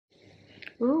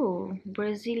Ooh,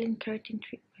 Brazilian keratin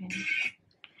treatment.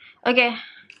 Okay.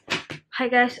 Hi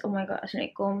guys. Oh my god.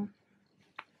 Assalamualaikum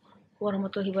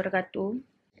warahmatullahi wabarakatuh.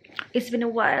 It's been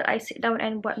a while I sit down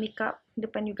and buat makeup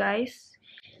depan you guys.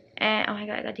 And oh my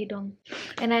god, I got hidung.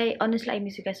 And I honestly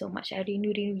miss you guys so much. I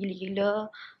rindu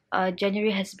gila-gila.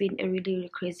 January has been a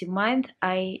really crazy month.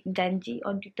 I janji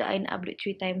on Twitter I upload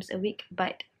 3 times a week,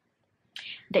 but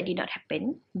that did not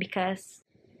happen because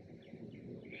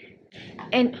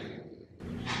and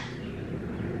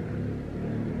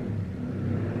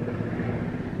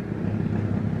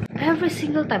every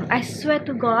single time, I swear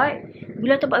to God,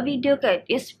 bila tak buat video kan,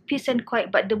 it's peace and quiet.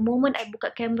 But the moment I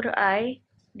buka kamera I,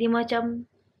 dia macam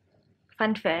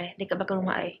funfair dekat belakang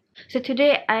rumah I. So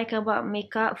today, I akan buat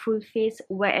makeup full face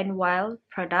Wet n Wild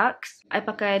products. I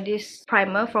pakai this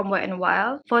primer from Wet n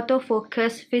Wild. Photo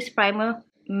Focus Face Primer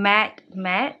Matte.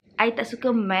 I tak suka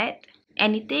matte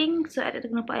anything, so I tak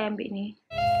tahu kenapa I ambil ni.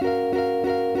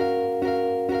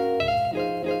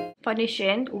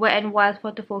 Foundation, Wet n Wild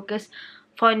Photo Focus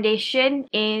foundation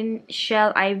in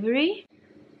Shell Ivory.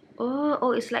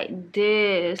 Oh, it's like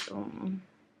this.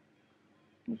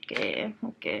 Okay.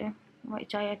 Mak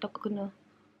cahaya tu aku kena.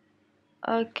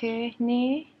 Okay,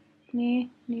 ni.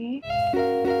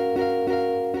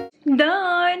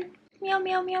 Done.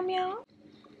 Meow.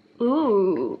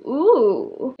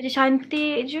 Ooh. Macam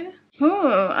cantik je.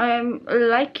 I'm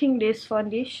liking this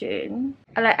foundation.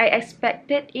 I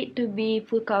expected it to be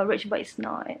full coverage, but it's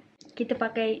not. Kita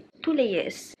pakai 2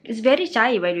 layers. It's very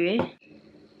cair by the way.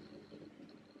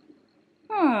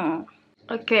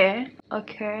 Okay.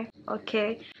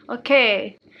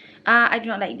 I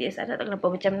do not like this. I tak tahu kenapa.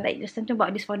 Macam like there's something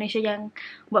about this foundation yang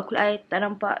buat kulit I tak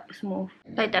nampak smooth.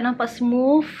 Like tak nampak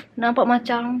smooth. Nampak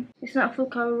macam it's not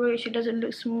full coverage. It doesn't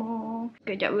look smooth.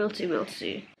 Kejap, we'll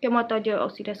see. Okay, mau tahu dia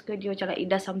oxidize ke dia macam like it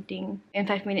does something in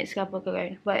 5 minutes ke apa ke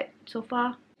kan. But so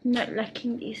far, not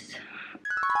liking this.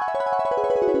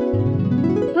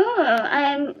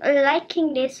 I'm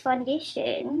liking this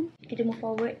foundation. Kita move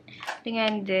forward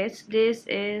dengan this. This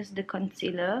is the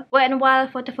concealer. Wet n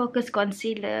Wild Photo Focus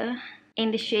Concealer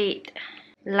in the shade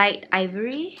Light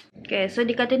Ivory. Okay, so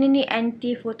dia kata ni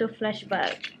anti photo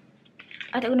flashback.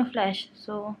 I tak guna flash.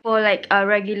 So for like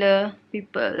regular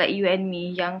people like you and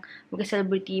me yang bukan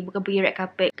celebrity, bukan pergi red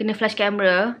carpet, kena flash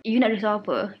camera, you nak risau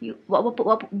apa? You buat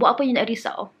apa you nak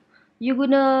risau? You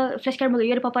guna flash camera, you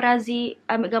ada paparazzi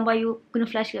ambil gambar you, guna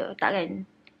flash ke? Tak kan?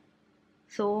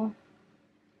 So,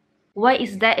 why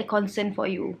is that a concern for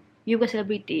you? You bukan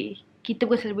celebrity. Kita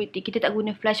bukan celebrity. Kita tak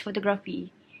guna flash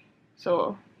photography.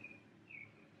 So,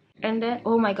 and then,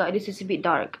 oh my god, this is a bit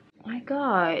dark. Oh my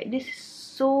god, this is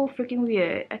so freaking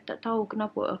weird. I tak tahu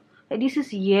kenapa. Like, this is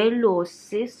yellow,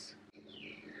 sis.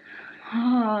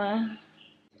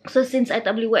 So, since I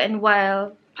tak beli Wet n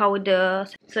Wild powder,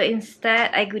 so instead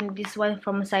I guna this one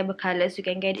from Cyber Colors. You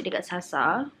can get it dekat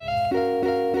Sasa.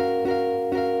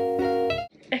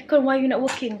 Aircon, why you not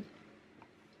working?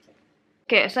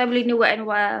 Okay, so I beli ni Wet n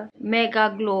Wild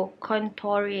Mega Glow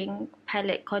Contouring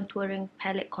Palette Contour.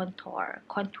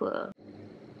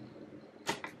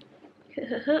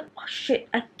 Oh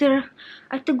shit, I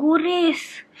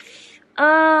terguris.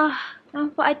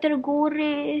 Nampak I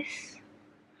terguris.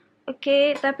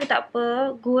 Okay, tapi tak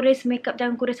apa. Guris makeup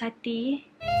jangan guris hati.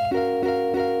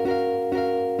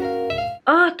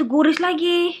 Terguris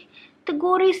lagi.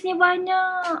 Tergurisnya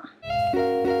banyak.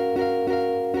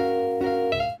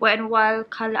 Wet n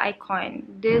Wild Color Icon.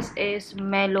 This is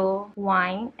Mellow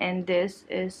Wine and this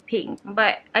is Pink.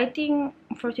 But I think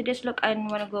for today's look, I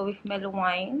want to go with Mellow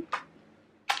Wine.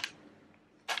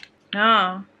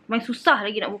 Main susah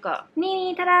lagi nak buka.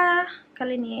 Ni, tada!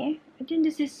 Color ni. I think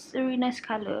this is a really nice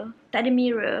color. Tak ada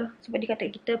mirror. Sebab dia kata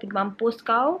kita pergi mampus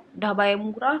kau. Dah bayar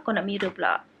murah, kau nak mirror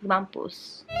pula. Pergi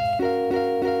mampus.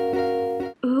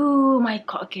 Oh my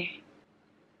god, okay.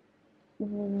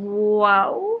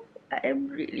 Wow. I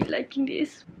am really liking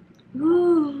this.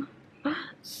 Ooh.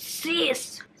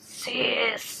 Sis.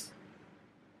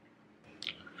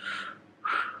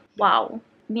 Wow.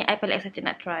 Ni I paling excited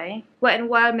nak try. Wet n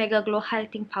Wild Mega Glow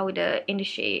Highlighting Powder in the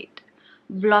shade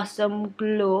Blossom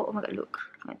Glow. Oh my god, look.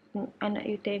 I nak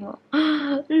you tengok.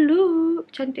 Look.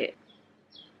 Cantik.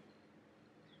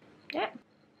 Yeah.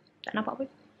 Tak nampak apa.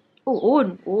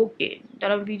 On. Okay.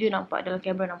 Dalam video nampak. Dalam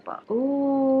kamera nampak.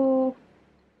 Oh.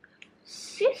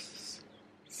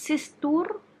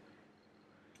 Sistur.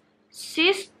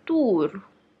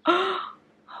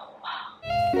 Oh wow.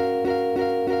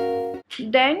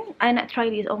 Then I nak try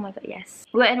this. Oh my god, yes.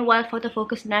 Wet n Wild Photo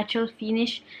Focus Natural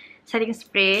Finish Setting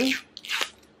Spray.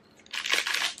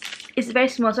 It's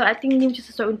very small, so I think ni macam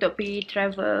sesuai untuk pergi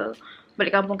travel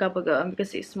balik kampung ke apa ke,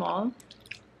 because it's small.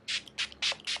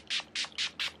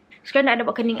 Sekarang nak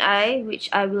buat kening I, which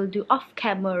I will do off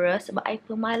camera sebab I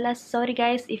pemalas. Sorry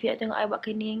guys if you nak tengok I buat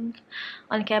kening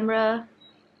on camera.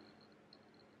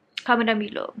 Comment down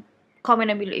below.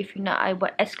 Comment down below if you nak I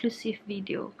buat exclusive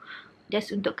video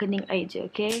just untuk kening I je,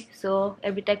 okay? So,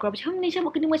 every time korang macam, Nisha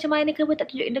buat kening macam mana, kenapa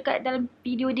tak tunjuk dekat dalam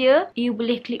video dia? You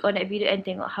boleh click on that video and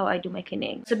tengok how I do my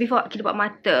kening. So, before kita buat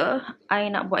mata, I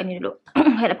nak buat ni dulu.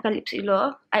 I nak pakai lipstick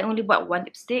dulu. I only buat one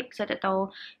lipstick, so I tak tahu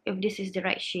if this is the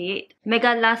right shade.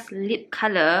 Mega Last Lip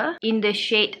Color in the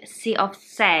shade Sea of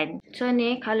Sand. So,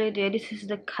 ni colour dia, this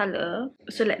is the colour.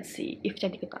 So, let's see if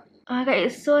cantik ke tak. Oh my god,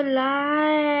 it's so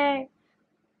light.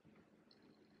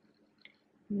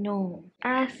 No.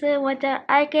 Rasa macam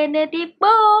I kena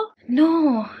tipu.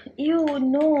 No. Ew,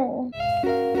 no.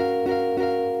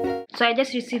 So, I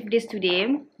just received this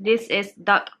today. This is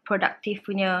Dark Productive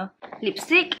punya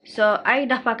lipstick. So,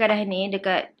 I dah pakai dah ni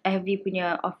dekat FV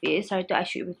punya office. Hari tu I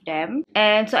shoot with them.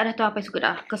 And so, I dah tahu apa yang suka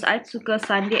dah. Because I suka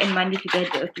Sunday and Monday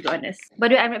together, to be honest.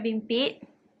 By the way, I'm not being paid.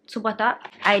 Sumpah tak?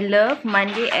 I love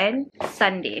Monday and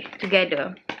Sunday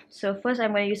together. So, first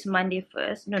I'm going to use Monday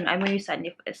first. No, I'm going to use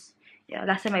Sunday first. Yeah,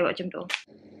 last time I buat macam tu.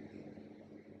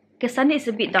 Because Sunday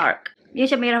is a bit dark. Dia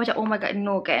macam merah macam, oh my god,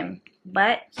 no kan.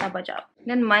 But, sabar jap.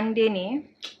 Then Monday ni,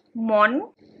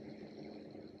 Mon.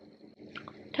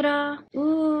 Tada!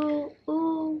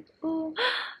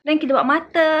 Then kita buat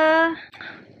mata.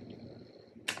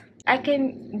 I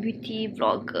can beauty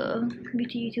vlogger,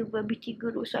 beauty YouTuber, beauty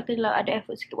guru. So, I kena ada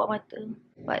effort sikit buat mata.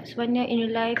 But sebenarnya in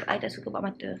real life, I tak suka buat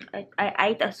mata.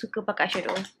 I tak suka pakai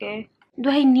eyeshadow, okay? Do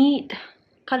I need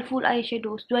colourful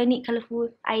eyeshadows? Do I need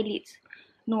colourful eyelids?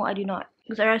 No, I do not.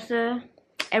 Because I rasa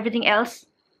everything else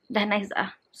dah nice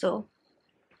dah. So,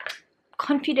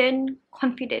 confident.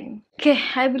 Okay,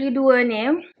 I beli dua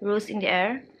ni. Rose in the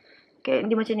Air. Okay,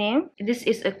 dia macam ni. This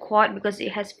is a quad because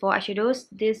it has 4 eyeshadows.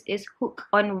 This is Hook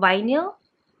on Vinyl.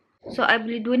 So, I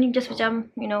beli dua ni just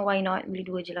macam, you know, why not? Beli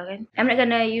dua je lah kan. I'm not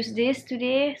gonna use this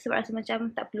today sebab rasa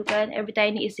macam tak perlu kan.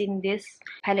 Everytime ni is in this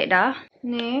palette dah.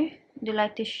 Ni, the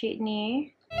lightest shade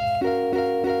ni.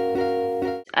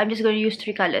 I'm just going to use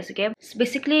 3 colours, okay? So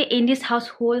basically, in this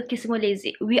household, kita semua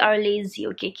lazy. We are lazy,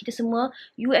 okay? Kita semua,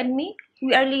 you and me,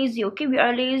 we are lazy, okay? We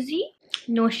are lazy.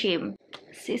 No shame.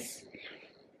 Sis,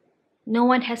 no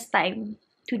one has time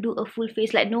to do a full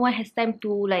face. Like, no one has time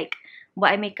to, like,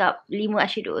 buat eye makeup 5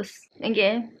 eyeshadows.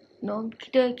 Okay? No,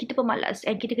 kita pemalas.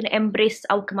 And kita kena embrace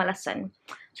our kemalasan.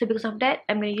 So, because of that,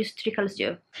 I'm going to use 3 colours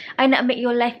je. I nak make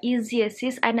your life easier,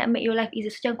 sis. I nak make your life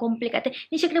easier. So, jangan komplain kata,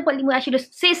 Nisha kena buat 5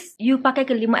 eyeshadows. Sis, you pakai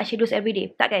ke 5 eyeshadows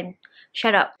everyday? Tak kan?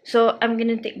 Shut up. So, I'm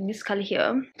going to take this colour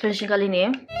here. Transition colour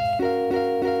ni.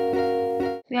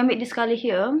 We ambil this colour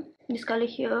here. This colour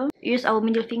here. Use our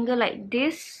middle finger like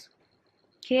this.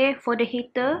 Okay, for the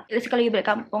hater. Let's say kalau you balik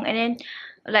kampung and then,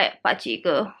 like, pakcik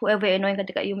ke, whoever annoying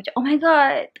kata kat you macam, oh my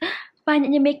god,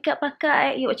 banyaknya makeup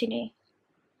pakai. You macam ni.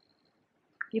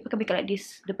 You pakai makeup like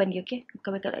this depan dia, okay?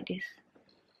 Pakai makeup like this.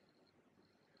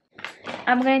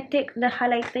 I'm gonna take the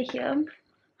highlighter here.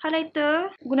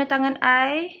 Highlighter, guna tangan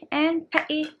I and pack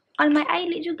it on my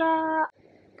eyelid juga.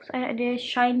 So, I ada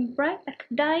shine bright like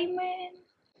a diamond.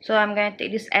 So, I'm gonna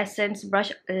take this Essence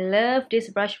brush. Love this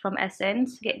brush from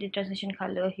Essence. Get the transition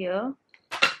colour here.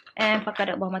 And pakai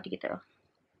dekat bawah mata kita.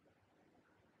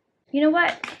 You know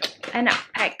what? I nak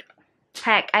pack.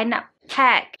 I nak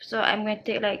pack. So, I'm going to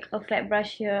take like a flat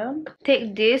brush here.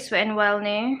 Take this Wet n Wild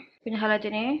ni. Punya highlighter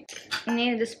ni.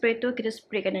 Ini the spray tu kita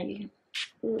spraykan lagi.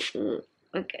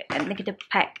 Okay. And then kita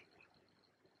pack.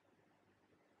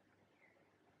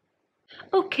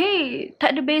 Okay.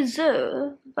 Tak ada beza.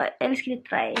 But at least kita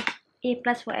try. A+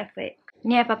 for effort.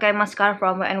 Ni I pakai mascara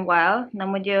from Wet n Wild.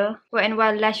 Nama dia Wet n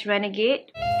Wild Lash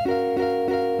Renegade.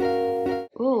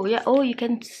 Oh, yeah. Oh, you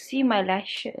can see my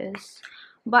lashes.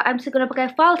 But I'm still gonna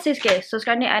pakai falsies, guys. So,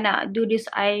 sekarang ni I nak do this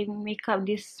eye makeup,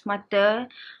 this mata.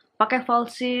 Pakai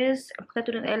falsies, pakai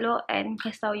tudung elok and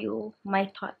kasih tahu you my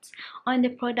thoughts on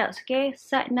the products, okay?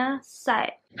 Satna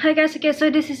Sat. Hi guys, okay. So,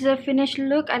 this is the finished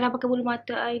look. I dah pakai bulu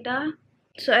mata I dah.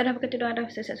 So, I dah pakai tudung, I dah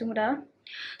set semua dah.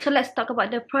 So, let's talk about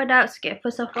the products, okay?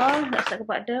 First of all, let's talk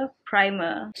about the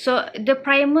primer. So, the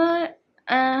primer,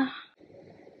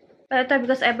 I tahu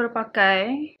because I baru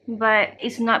pakai, but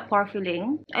it's not pore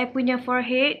filling. I punya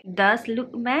forehead does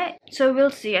look matte. So,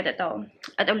 we'll see. I tak tahu.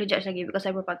 I tak boleh judge lagi because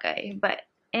I baru pakai. But,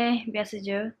 biasa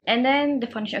je. And then, the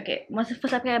foundation. Okay, masa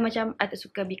first I pakai macam I tak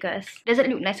suka because it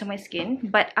doesn't look nice on my skin.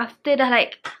 But, after dah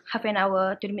like half an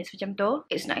hour, 20 minutes macam tu,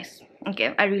 it's nice.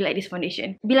 Okay, I really like this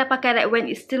foundation. Bila pakai like when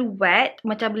it's still wet,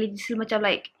 macam boleh still macam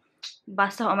like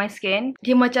basah on my skin,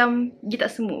 dia macam, dia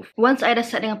tak smooth. Once I dah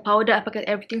start dengan powder, I pakai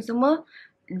everything semua,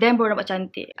 then baru nampak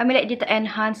cantik. I mean like dia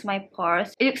enhance my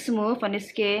pores. It looks smooth on the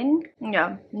skin.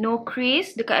 Yeah, no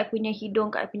crease dekat I punya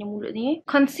hidung, kat I punya mulut ni.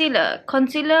 Concealer,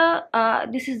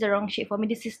 this is the wrong shade for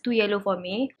me. This is too yellow for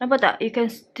me. Nampak tak? You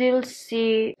can still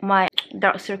see my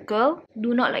dark circle.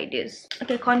 Do not like this.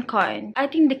 Okay, Con. I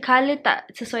think the colour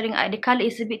tak sesuai dengan I. The colour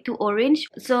is a bit too orange.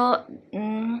 So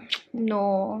no.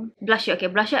 Blusher, okay,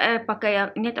 blusher I pakai yang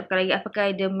ini, tak pakai lagi. I pakai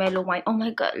the Mellow Wine. Oh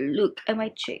my god, look at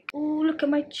my cheek. Oh, look at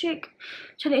my cheek.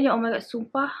 Cantiknya, oh my god,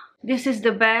 sumpah. This is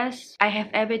the best I have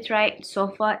ever tried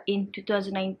so far in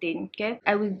 2019. Okay,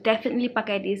 I will definitely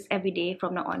pakai this every day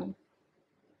from now on.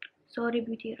 Sorry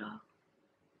Beautyra,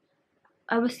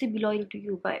 I will still be loyal to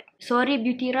you, but sorry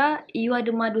Beautyra, you ada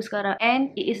madu sekarang.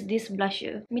 And it is this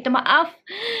blusher. Minta maaf,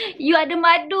 you ada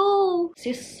madu.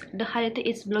 Sis, the highlighter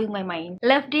is blowing my mind.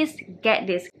 Love this, get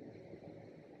this.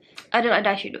 I don't like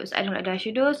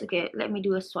eyeshadows. Okay, let me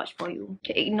do a swatch for you.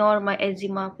 Okay, ignore my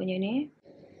eczema punya ni.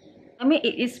 I mean,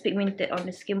 it is pigmented on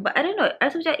the skin, but I don't know. I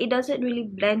rasa macam it doesn't really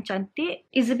blend cantik.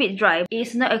 It's a bit dry.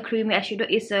 It's not a creamy eyeshadow.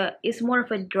 It's more of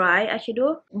a dry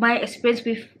eyeshadow. My experience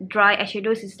with dry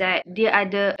eyeshadows is that dia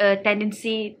ada a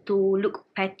tendency to look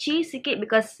patchy sikit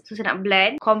because susah nak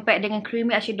blend. Compared dengan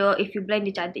creamy eyeshadow, if you blend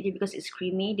dia cantik je because it's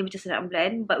creamy. Dia macam senang nak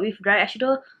blend. But with dry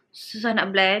eyeshadow, susah nak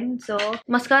blend. So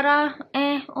mascara,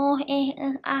 it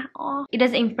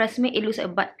doesn't impress me. It looks like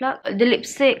a butt plug. The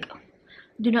lipstick,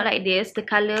 do not like this. The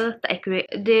colour tak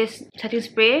accurate. This setting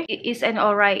spray, it is an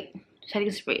alright setting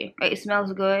spray. Like, it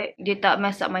smells good. Dia tak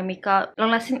mess up my makeup.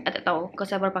 Long lasting, I tak tahu. Because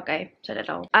saya baru pakai, saya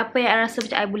tak tahu. Apa yang I rasa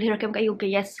macam I boleh recommend kat you?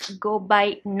 Okay, yes, go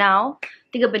buy now.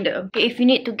 3 benda. Okay, if you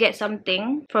need to get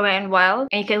something from Wet n Wild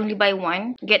and you can only buy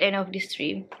one, get any of these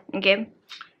 3. Okay,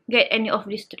 get any of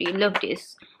these 3. Love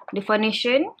this. The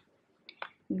foundation,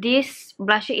 this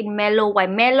blusher in Mellow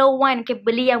Wine. Mellow Wine, okay,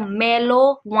 beli yang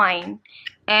Mellow Wine.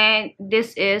 And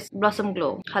this is Blossom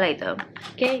Glow highlighter.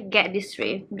 Okay, get this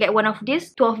 3. Get one of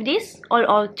this, 2 of this,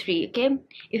 all 3. Okay,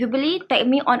 if you beli, tag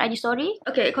me on IG story.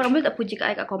 Okay, korang boleh tak puji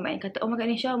kat I kat komen, kata, oh my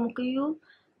god Nisha, muka you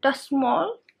dah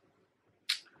small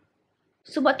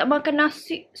sebab tak makan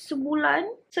nasi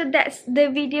sebulan. So that's the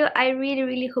video. I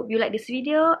really hope you like this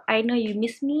video. I know you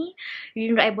miss me.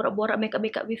 You know I borak-borak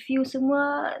makeup with you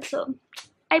semua. So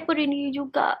I pun rindu you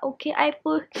juga. Okay, I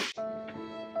pun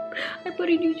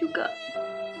rindu juga.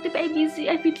 Tapi I busy.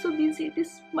 I've been so busy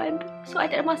this month, so I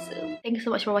tak ada masa. Thank you so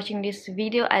much for watching this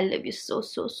video. I love you so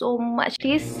much.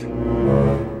 Please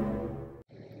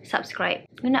subscribe.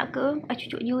 Nak ke I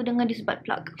cucuk you dengan this butt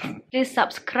plug? Please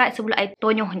subscribe sebelum I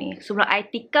tonyoh ni. Sebelum I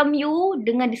tikam you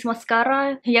dengan this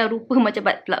mascara yang rupa macam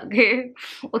butt plug.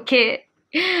 Okay,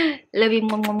 love you.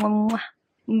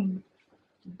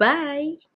 Bye.